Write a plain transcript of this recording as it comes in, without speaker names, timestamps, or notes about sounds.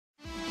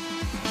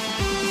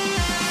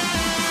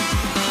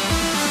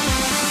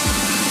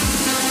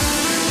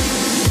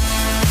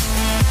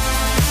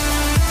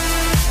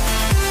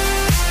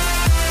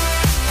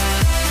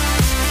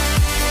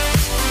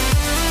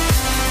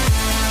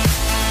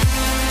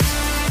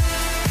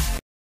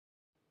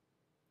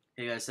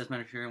Guys,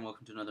 Sethmatter here, and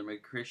welcome to another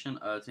Mega Creation.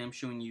 Today I'm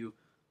showing you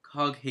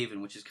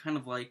Coghaven, which is kind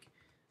of like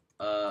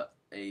a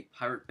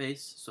pirate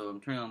base. So I'm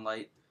turning on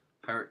light,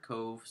 pirate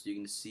cove, so you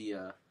can see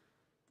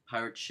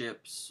pirate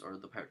ships, or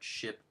the pirate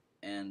ship,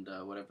 and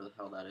whatever the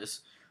hell that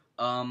is.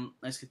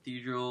 Nice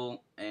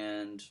cathedral,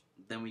 and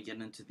then we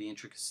get into the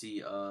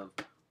intricacy of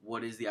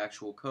what is the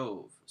actual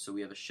cove. So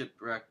we have a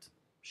shipwrecked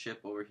ship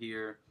over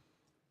here,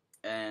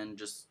 and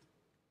just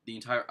the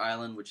entire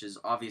island, which is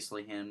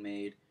obviously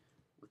handmade.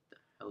 What the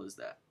hell is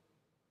that?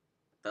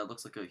 That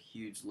looks like a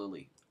huge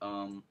lily.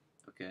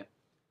 Okay.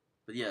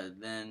 But yeah,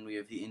 then we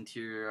have the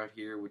interior out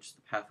here, which is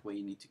the pathway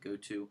you need to go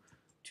to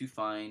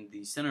find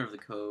the center of the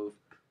cove,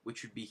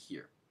 which would be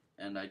here.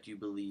 And I do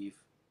believe,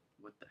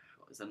 what the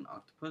hell, is that an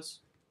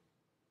octopus?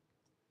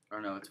 Or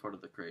no, it's part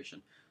of the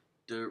creation.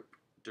 Derp,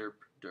 derp,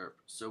 derp.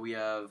 So we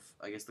have,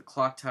 I guess, the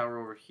clock tower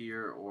over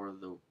here, or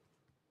the,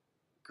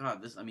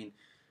 God, this, I mean,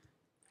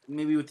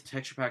 maybe with the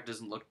texture pack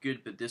doesn't look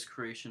good, but this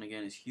creation,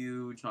 again, is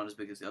huge, not as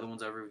big as the other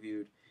ones I've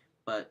reviewed,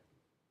 but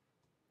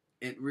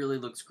it really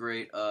looks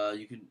great.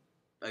 You can,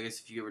 I guess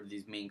if you get rid of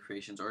these main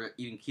creations, or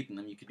even keeping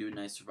them, you could do a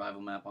nice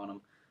survival map on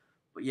them.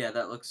 But yeah,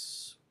 it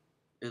looks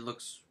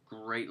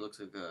great. It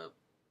looks like a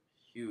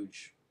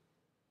huge,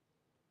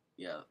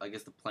 yeah, I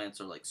guess the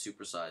plants are like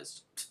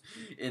supersized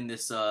in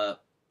this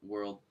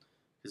world,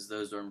 because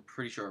those are, I'm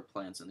pretty sure, are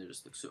plants, and they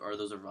just look, or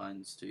those are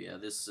vines too. Yeah,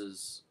 this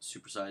is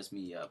supersized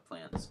me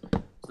plants.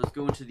 So let's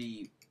go into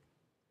the,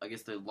 I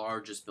guess, the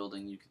largest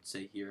building you could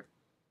say here,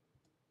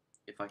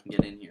 if I can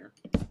get in here.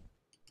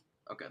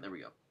 Okay, there we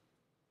go.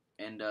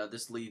 And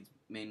this leads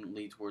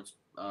mainly towards,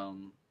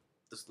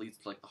 this leads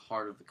to like the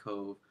heart of the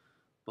cove,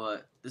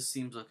 but this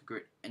seems like a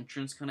great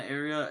entrance kind of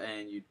area,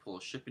 and you'd pull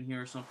a ship in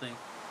here or something,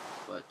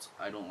 but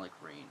I don't like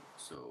rain,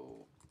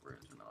 so we're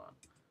going to turn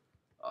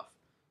that off.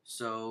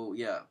 So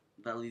yeah,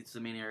 that leads to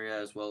the main area,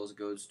 as well as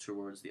goes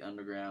towards the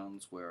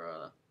undergrounds where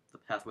the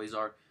pathways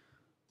are.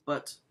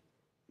 But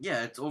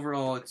yeah,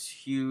 it's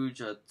huge.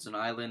 It's an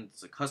island.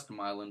 It's a custom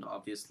island,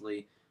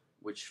 obviously,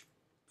 which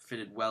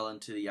fitted well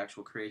into the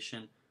actual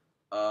creation.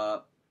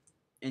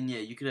 And yeah,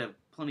 you could have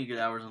plenty of good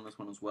hours on this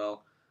one as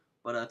well.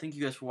 But thank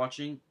you guys for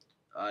watching.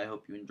 I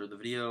hope you enjoyed the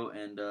video,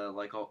 and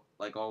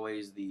like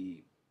always,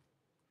 the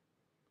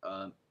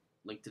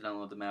link to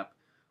download the map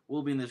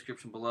will be in the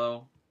description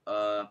below.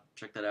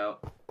 Check that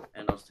out,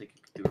 and I'll just take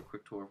you through a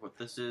quick tour of what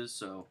this is.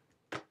 So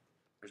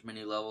there's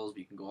many levels, but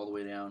you can go all the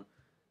way down,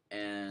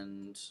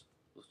 and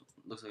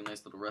looks like a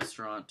nice little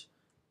restaurant,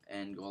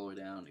 and go all the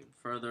way down even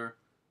further,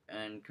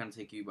 and kind of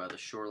take you by the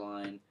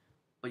shoreline.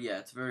 But yeah,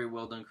 it's a very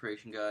well done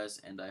creation, guys,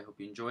 and I hope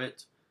you enjoy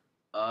it.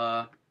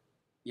 Yeah,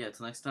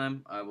 until next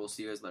time, I will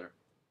see you guys later.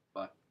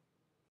 Bye.